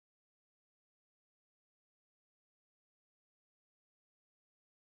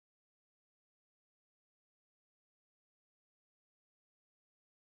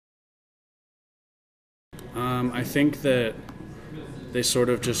I think that they sort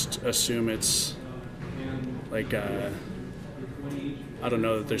of just assume it's like, I don't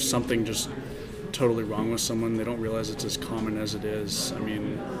know, that there's something just totally wrong with someone. They don't realize it's as common as it is. I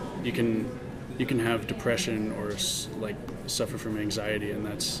mean, you can have depression or like suffer from anxiety, and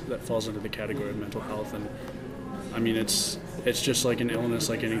that falls under the category of mental health. And I mean, it's just like an illness,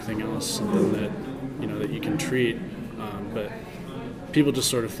 like anything else, something that that you can treat. But people just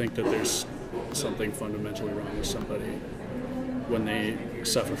sort of think that there's something fundamentally wrong with somebody when they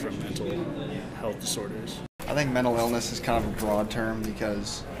suffer from mental health disorders. I think mental illness is kind of a broad term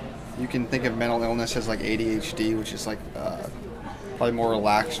because you can think of mental illness as like ADHD, which is like probably a more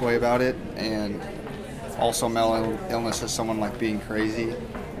relaxed way about it, and also mental illness as someone like being crazy,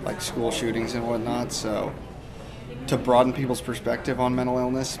 like school shootings and whatnot. So to broaden people's perspective on mental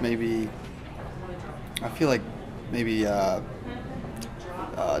illness, maybe I feel like maybe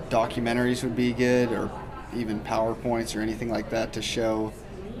documentaries would be good, or even PowerPoints or anything like that to show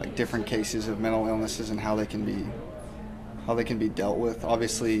like different cases of mental illnesses and how they can be dealt with.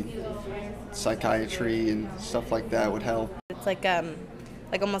 Obviously, psychiatry and stuff like that would help. It's like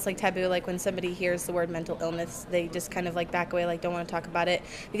almost like taboo. Like when somebody hears the word mental illness, they just kind of like back away, like don't want to talk about it.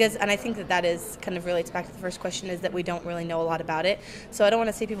 And I think that is kind of relates back to the first question, is that we don't really know a lot about it. So I don't want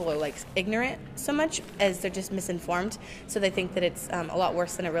to say people are like ignorant so much as they're just misinformed. So they think that it's a lot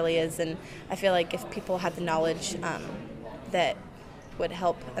worse than it really is. And I feel like if people had the knowledge that would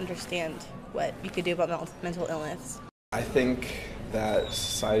help understand what you could do about mental illness. I think that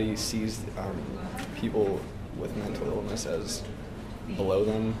society sees people with mental illness as below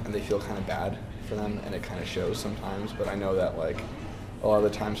them, and they feel kind of bad for them, and it kind of shows sometimes. But I know that like a lot of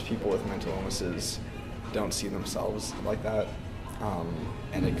the times people with mental illnesses don't see themselves like that,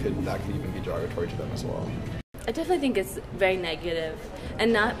 and that could even be derogatory to them as well. I definitely think it's very negative,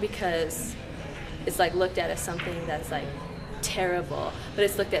 and not because it's like looked at as something that's like terrible, but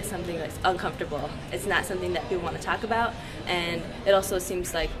it's looked at something that's uncomfortable. It's not something that people want to talk about, and it also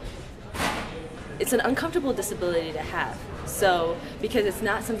seems like it's an uncomfortable disability to have. So because it's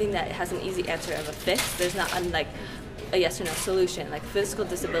not something that has an easy answer of a fix, there's not like a yes or no solution. Like physical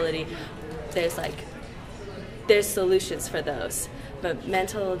disability, there's solutions for those. But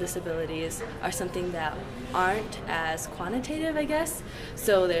mental disabilities are something that aren't as quantitative, I guess.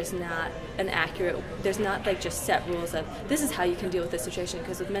 So there's not like just set rules of this is how you can deal with this situation.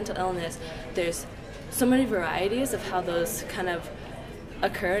 Because with mental illness, there's so many varieties of how those kind of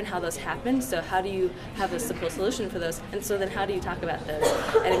occur and how those happen. So how do you have a simple solution for those? And so then how do you talk about those?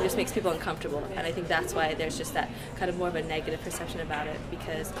 And it just makes people uncomfortable. And I think that's why there's just that kind of more of a negative perception about it,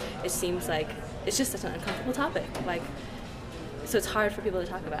 because it seems like it's just such an uncomfortable topic. So it's hard for people to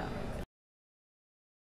talk about.